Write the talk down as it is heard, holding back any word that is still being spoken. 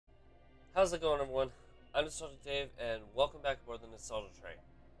How's it going, everyone? I'm Nostalgic Dave, and welcome back aboard the Nostalgia Train.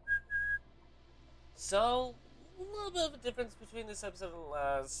 So, a little bit of a difference between this episode and the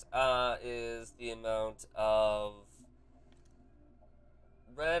last is the amount of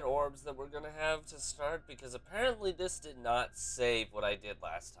red orbs that we're going to have to start, because apparently this did not save what I did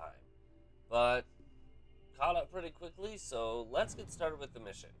last time. But, caught up pretty quickly, so let's get started with the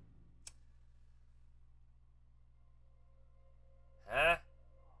mission. Huh?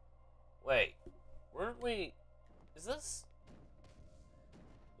 Wait, weren't we... Is this...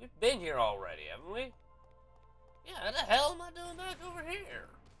 We've been here already, haven't we? Yeah, how the hell am I doing back over here?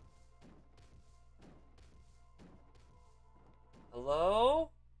 Hello?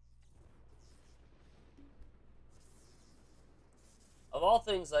 Of all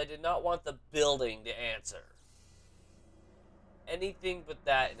things, I did not want the building to answer. Anything but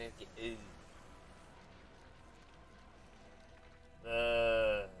that, and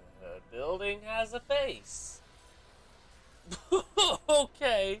the building has a face.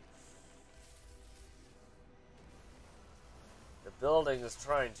 Okay. The building is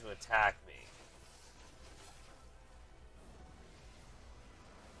trying to attack me.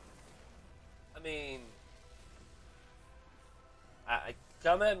 I mean, I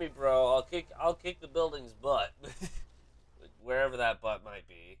come at me, bro. I'll kick the building's butt, wherever that butt might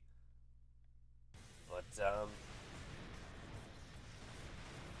be. But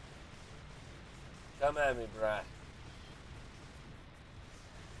come at me, bruh.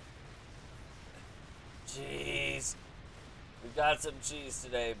 Jeez. We got some cheese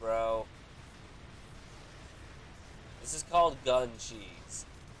today, bro. This is called gun cheese.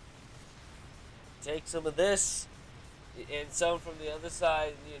 Take some of this and some from the other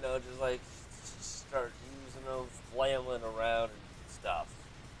side, and, you know, just start using them, flailing around and stuff.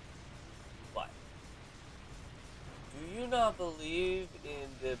 But do you not believe in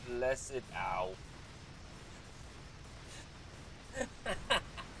the blessed owl?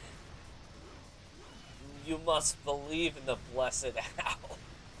 You must believe in the blessed owl.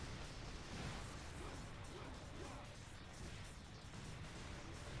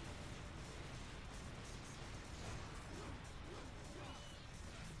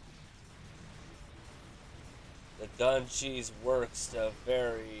 The gun cheese works to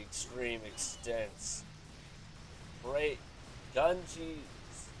very extreme extents. Great gun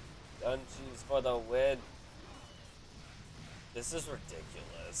cheese. Gun cheese for the win. This is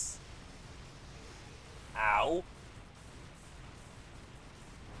ridiculous. Ow.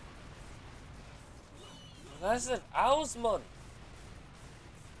 That's an owl's money.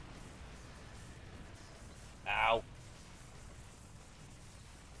 Ow.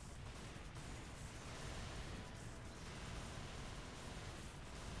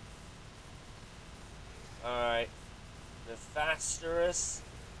 Alright. The Fasterus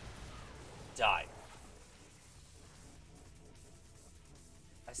die.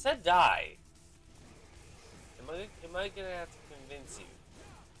 I said die. Am I gonna have to convince you?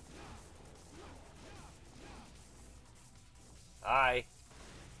 Hi.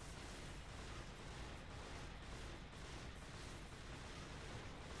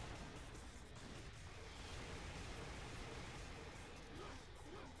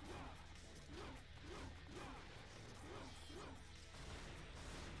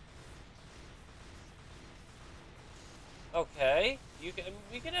 Okay, we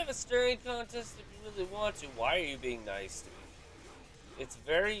can have a staring contest if you really want to. Why are you being nice to me? It's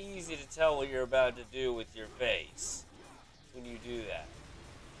very easy to tell what you're about to do with your face when you do that.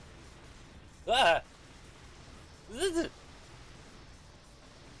 Ah!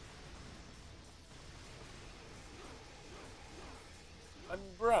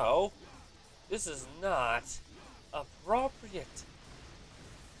 Bro, this is not appropriate.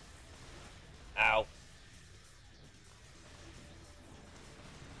 Ow.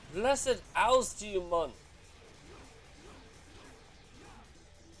 Blessed owls to you, man.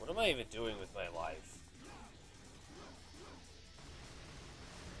 What am I even doing with my life?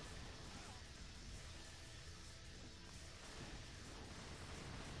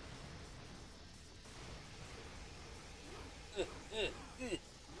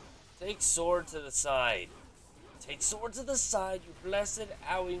 Take sword to the side. Take sword to the side, you blessed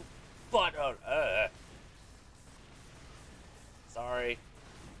owing butter. Sorry.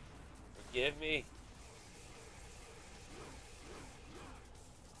 Forgive me.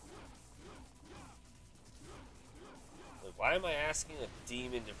 Look, why am I asking a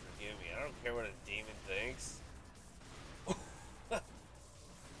demon to forgive me? I don't care what a demon thinks.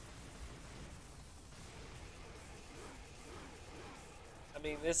 I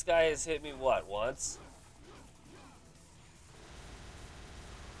mean, this guy has hit me, what, once?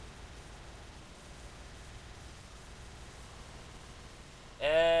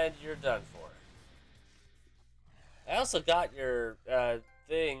 you're done for. I also got your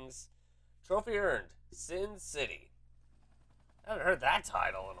things. Trophy earned. Sin City. I haven't heard that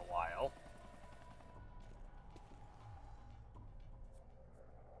title in a while.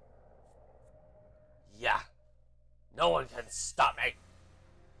 Yeah. No one can stop me.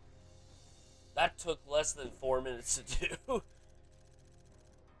 That took less than 4 minutes to do.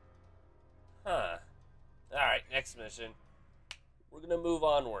 Huh. Alright, next mission. We're going to move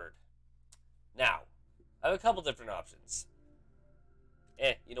onward. Now, I have a couple different options.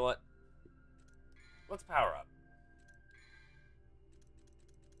 You know what? Let's power up.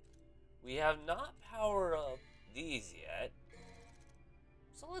 We have not powered up these yet.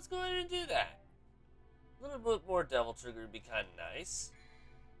 So let's go ahead and do that. A little bit more Devil Trigger would be kind of nice.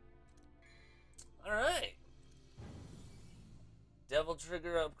 Alright. Devil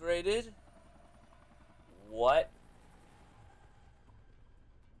Trigger upgraded. What?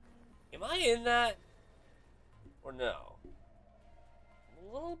 Am I in that? Or no? I'm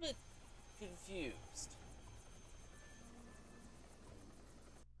a little bit confused.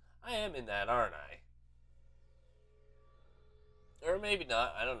 I am in that, aren't I? Or maybe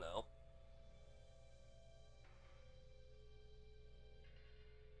not, I don't know.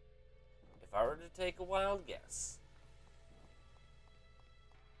 If I were to take a wild guess,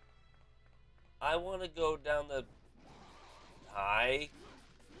 I want to go down the high.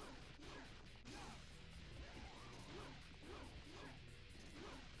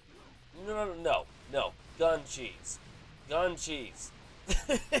 No. Gun cheese. Gun cheese.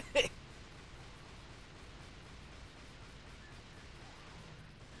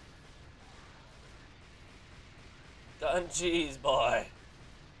 Gun cheese, boy.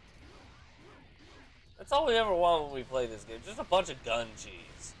 That's all we ever want when we play this game. Just a bunch of gun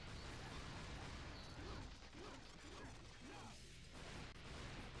cheese.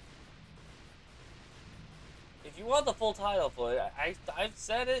 If you want the full title for it, I've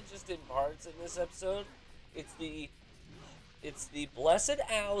said it just in parts in this episode. It's the Blessed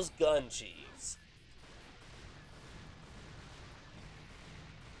Owl's Gun Cheese.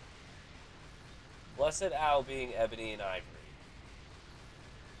 Blessed Owl being Ebony and Ivory.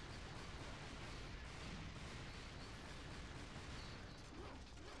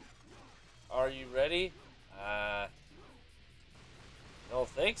 Are you ready? Don't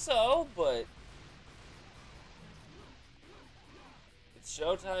think so, but it's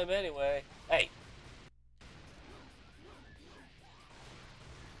showtime anyway. Hey!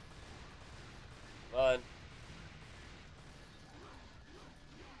 Come on.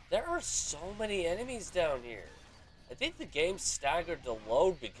 There are so many enemies down here. I think the game staggered the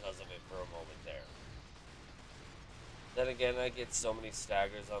load because of it for a moment there. Then again, I get so many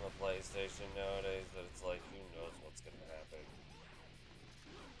staggers on the PlayStation nowadays that it's like, who knows what's going to happen.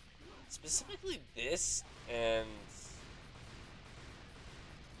 Specifically this, and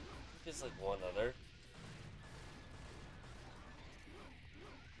there's like one other.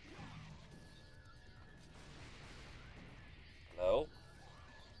 Hello?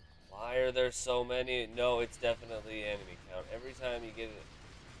 Why are there so many? No, it's definitely enemy count. Every time you get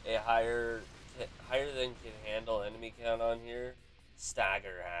a higher than can handle enemy count on here,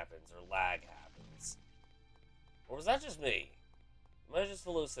 stagger happens or lag happens. Or was that just me? Am I just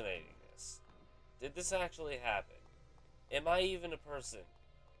hallucinating this? Did this actually happen? Am I even a person?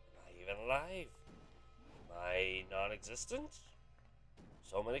 Am I even alive? Am I non-existent?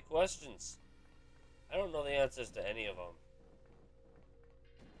 So many questions. I don't know the answers to any of them.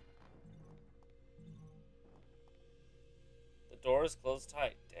 The door is closed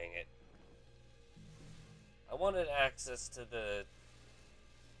tight. Dang it. I wanted access to the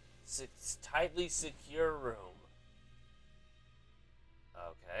tightly secure room.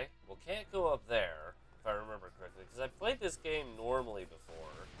 Okay. Well, can't go up there, if I remember correctly, because I've played this game normally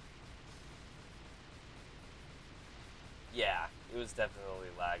before. Yeah, it was definitely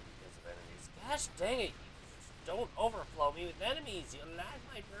lagged because of enemies. Gosh dang it, you don't overflow me with enemies. You lag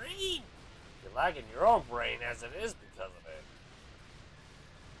my brain. You're lagging your own brain as it is because of it.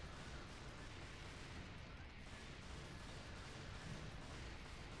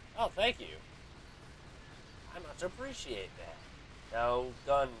 Oh, thank you. I much appreciate that. Now,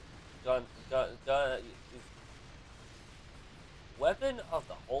 gun. Weapon of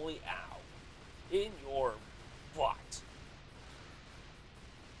the Holy Owl. In your butt.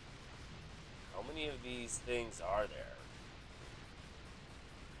 How many of these things are there?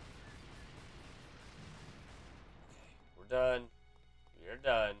 Okay, we're done. We're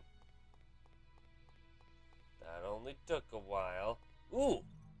done. That only took a while. Ooh!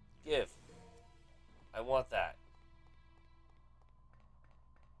 Give. I want that.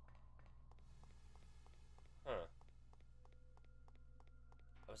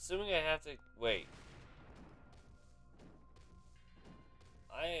 assuming I have to... Wait.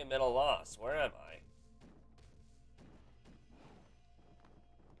 I am at a loss. Where am I?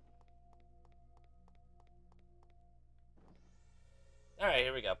 Alright,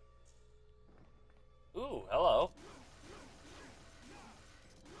 here we go. Ooh, hello.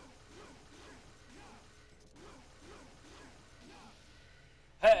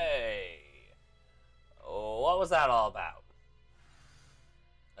 Hey! Oh, what was that all about?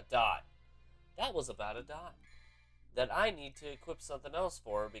 A dot. That was about a dot. That I need to equip something else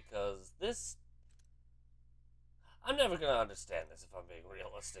for because this... I'm never going to understand this if I'm being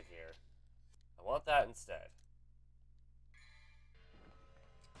realistic here. I want that instead.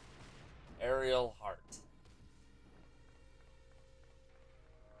 Aerial Heart.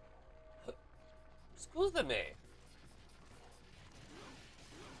 Excuse me.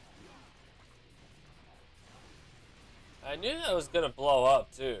 I knew that was gonna blow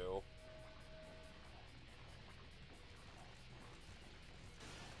up too.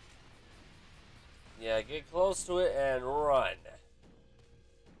 Yeah, get close to it and run.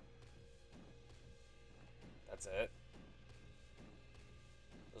 That's it.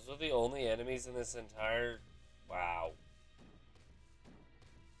 Those are the only enemies in this entire... Wow.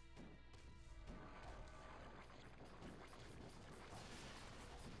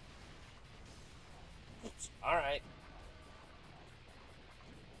 Alright.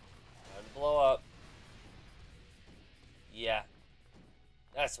 Time to blow up. Yeah.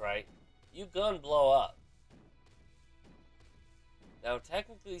 That's right. You gun blow up. Now,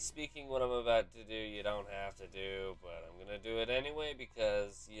 technically speaking, what I'm about to do, you don't have to do, but I'm gonna do it anyway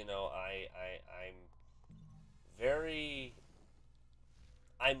because, you know, I'm very...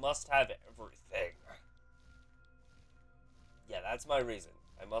 I must have everything. Yeah, that's my reason.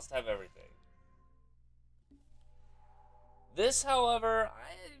 I must have everything. This, however,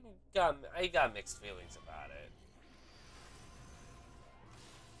 I got mixed feelings about it.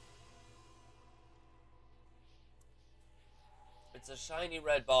 It's a shiny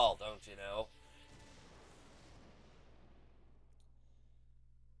red ball, don't you know?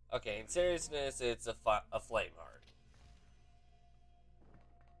 Okay, in seriousness, it's a flame heart.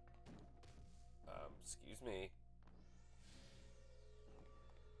 Excuse me.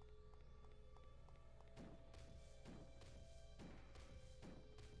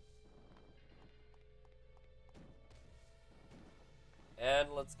 And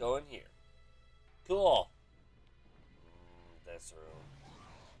let's go in here. Cool. This room.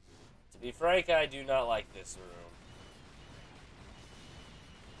 To be frank, I do not like this room.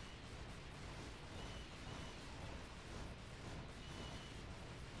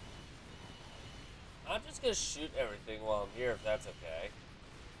 I'm just gonna shoot everything while I'm here, if that's okay.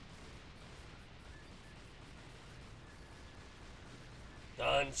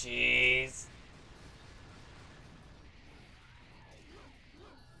 Gun cheese.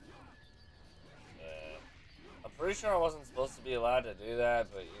 I'm pretty sure I wasn't supposed to be allowed to do that,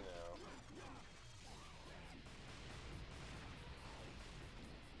 but you know.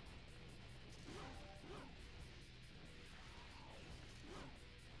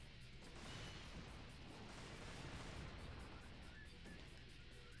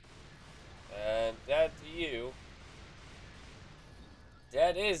 And dead to you.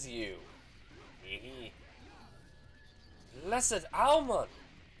 Dead is you. Hee. Blessed almond.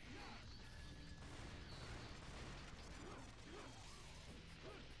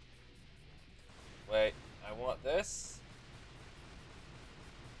 Wait, I want this.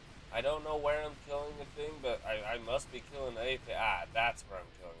 I don't know where I'm killing the thing, but I must be killing a thing. Ah, that's where I'm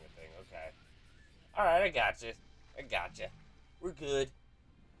killing the thing. Okay. Alright, I got you. I got you. We're good.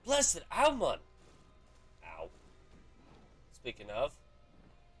 Blessed almond. Ow. Speaking of.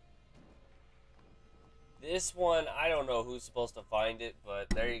 This one, I don't know who's supposed to find it, but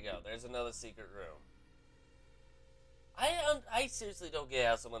there you go. There's another secret room. I seriously don't get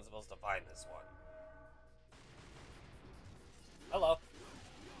how someone's supposed to find this one. Hello.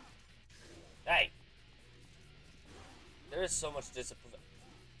 Hey. There is so much discipline.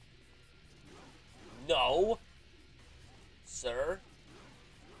 No. Sir.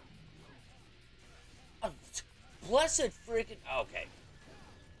 Blessed freaking... Okay.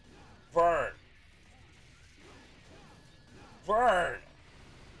 Burn. Burn.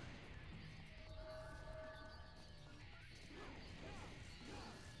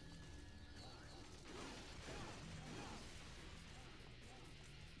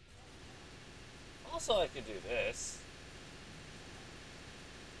 Also, I could do this.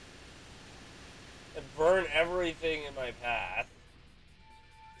 And burn everything in my path.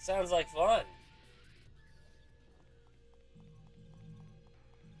 Sounds like fun.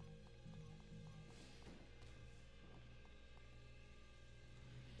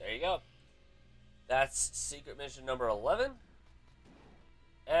 go. That's secret mission number 11.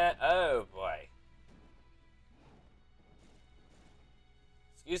 And, oh boy.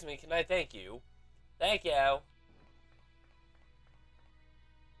 Excuse me, can I thank you? Thank you.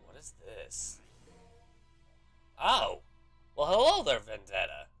 What is this? Oh. Well, hello there,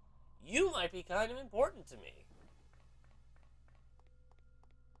 Vendetta. You might be kind of important to me.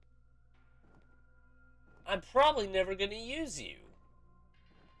 I'm probably never going to use you.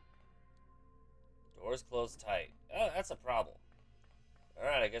 Doors closed tight. Oh, that's a problem.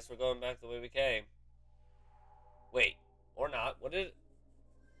 Alright, I guess we're going back the way we came. Wait, or not. What did...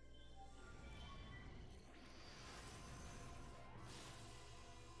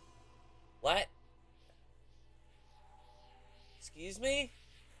 What? Excuse me?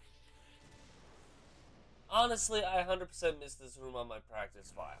 Honestly, I 100% missed this room on my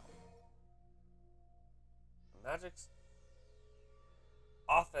practice file. Magic's...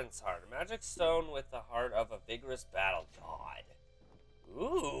 Offense heart. A magic stone with the heart of a vigorous battle god.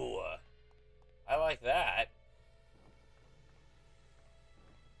 Ooh. I like that.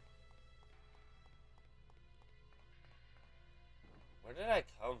 Where did I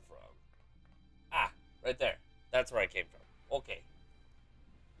come from? Ah, right there. That's where I came from. Okay.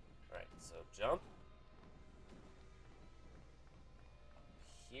 Alright, so jump.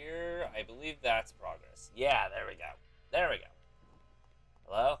 Here, I believe that's progress. Yeah, there we go. There we go.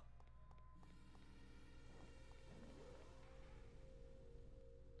 Hello?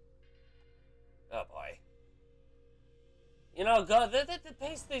 Oh boy. You know, God, the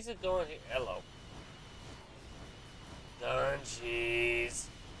pace things are going here. Hello. Gunchies.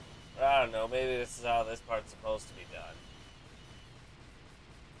 I don't know, maybe this is how this part's supposed to be done.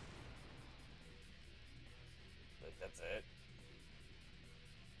 I think that's it.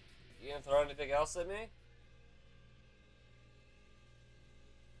 You gonna throw anything else at me?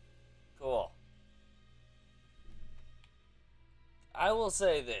 Cool. I will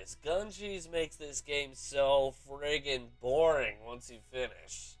say this, Gunchies makes this game so friggin' boring once you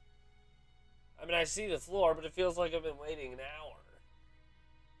finish. I mean, I see the floor, but it feels like I've been waiting an hour.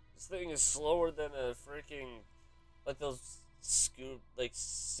 This thing is slower than a freaking, like those seated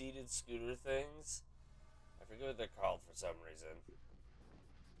scooter things. I forget what they're called for some reason.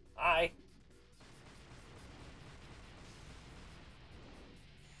 Hi.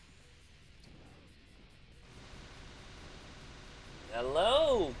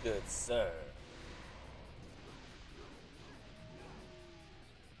 Hello, good sir.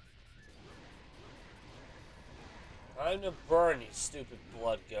 Time to burn, you stupid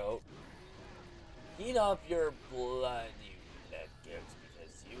blood goat. Heat up your blood, you blood goat,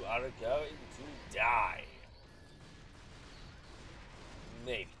 because you are going to die.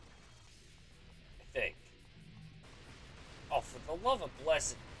 Maybe. I think. Oh, for the love of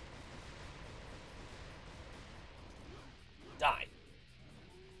blessed... Die.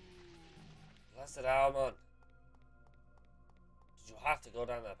 Blessed Almond. Did you have to go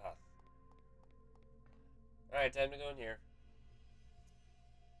down that path? Alright, time to go in here.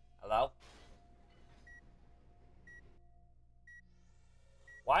 Hello?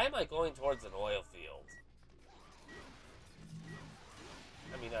 Why am I going towards an oil field?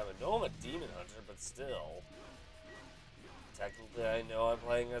 I mean, I know I'm a demon hunter, but still. Technically, I know I'm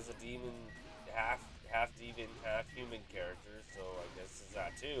playing as a demon, half demon, half human character, so I guess it's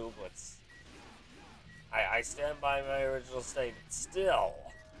that too, but... I stand by my original statement. Still.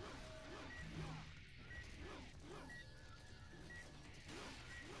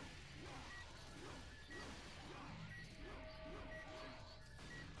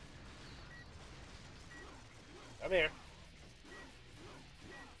 Come here.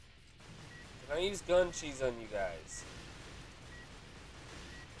 Can I use Gunchies on you guys?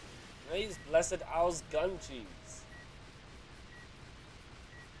 Can I use Blessed Owl's Gunchies?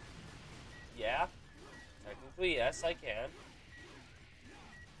 Yeah. Technically, yes, I can.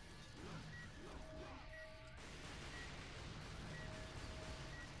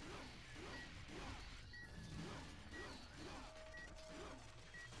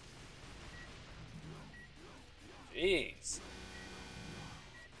 Jeez.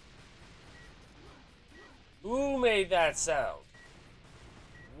 Who made that sound?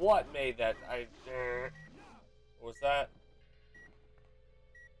 What made that? What was that?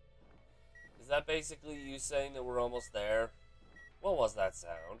 Is that basically you saying that we're almost there? What was that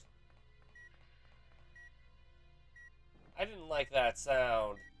sound? I didn't like that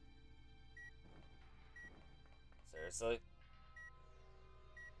sound. Seriously?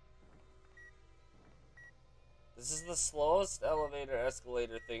 This is the slowest elevator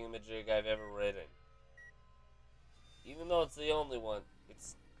escalator thingamajig I've ever ridden. Even though it's the only one,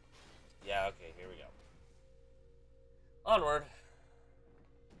 it's Yeah, okay, here we go. Onward.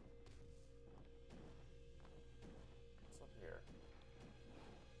 What's up here?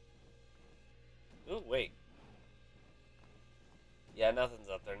 Ooh, wait. Yeah, nothing's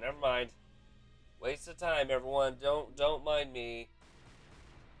up there. Never mind. Waste of time, everyone. Don't mind me.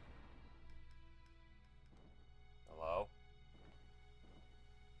 Hello?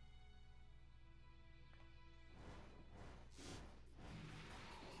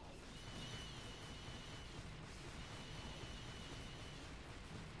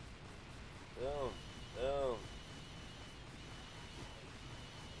 Boom. Boom.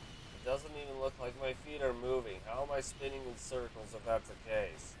 It doesn't even look like my feet are moving. How am I spinning in circles if that's the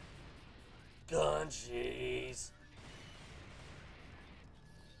case? Gun cheese.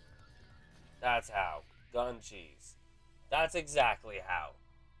 That's how. Gun cheese. That's exactly how.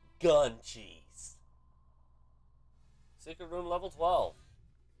 Gun cheese. Secret room level 12.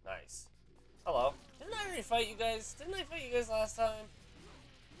 Nice. Hello. Didn't I already fight you guys? Didn't I fight you guys last time?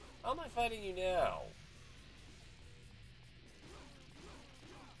 How am I fighting you now?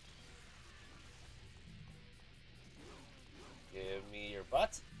 Give me your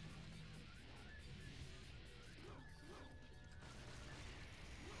butt.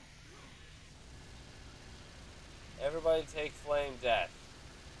 Everybody take flame death.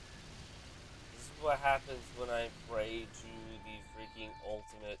 This is what happens when I pray to the freaking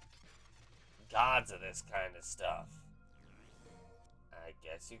ultimate gods of this kind of stuff. I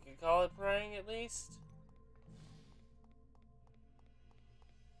guess you could call it praying at least.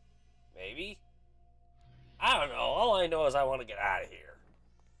 Maybe? I don't know. All I know is I want to get out of here.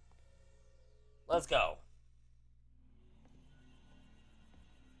 Let's go.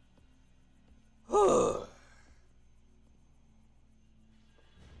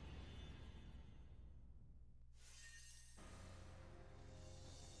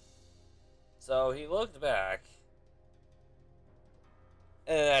 So he looked back,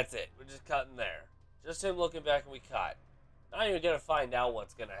 and that's it. We're just cutting there. Just him looking back and we cut. Not even gonna find out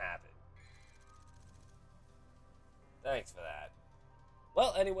what's gonna happen. Thanks for that.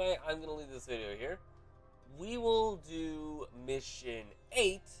 Well, anyway, I'm gonna leave this video here. We will do mission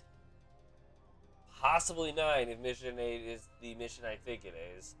 8, possibly 9 if mission 8 is the mission I think it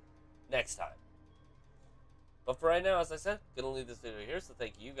is, next time. But for right now, as I said, gonna leave this video here, so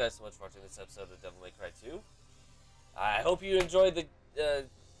thank you guys so much for watching this episode of Devil May Cry 2. I hope you enjoyed the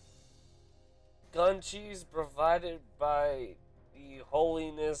gun cheese provided by the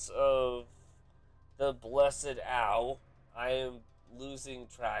holiness of the blessed Ow. I am losing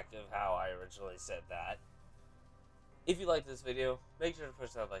track of how I originally said that. If you liked this video, make sure to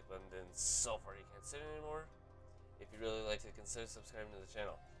push that like button, and so far you can't sit anymore. If you'd really like to consider subscribing to the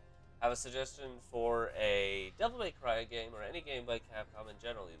channel. Have a suggestion for a Devil May Cry game, or any game by Capcom in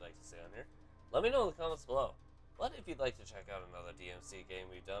general you'd like to see on here, let me know in the comments below. But if you'd like to check out another DMC game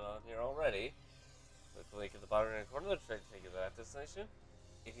we've done on here already, click the link in the bottom right corner to try to take you to that destination.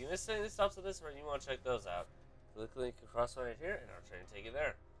 If you missed any of the stops of this or you want to check those out, click the link across right here and I'll try to take you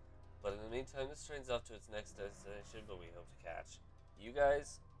there. But in the meantime, this train's off to its next destination, but we hope to catch you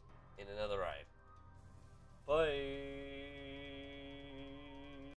guys in another ride. Bye!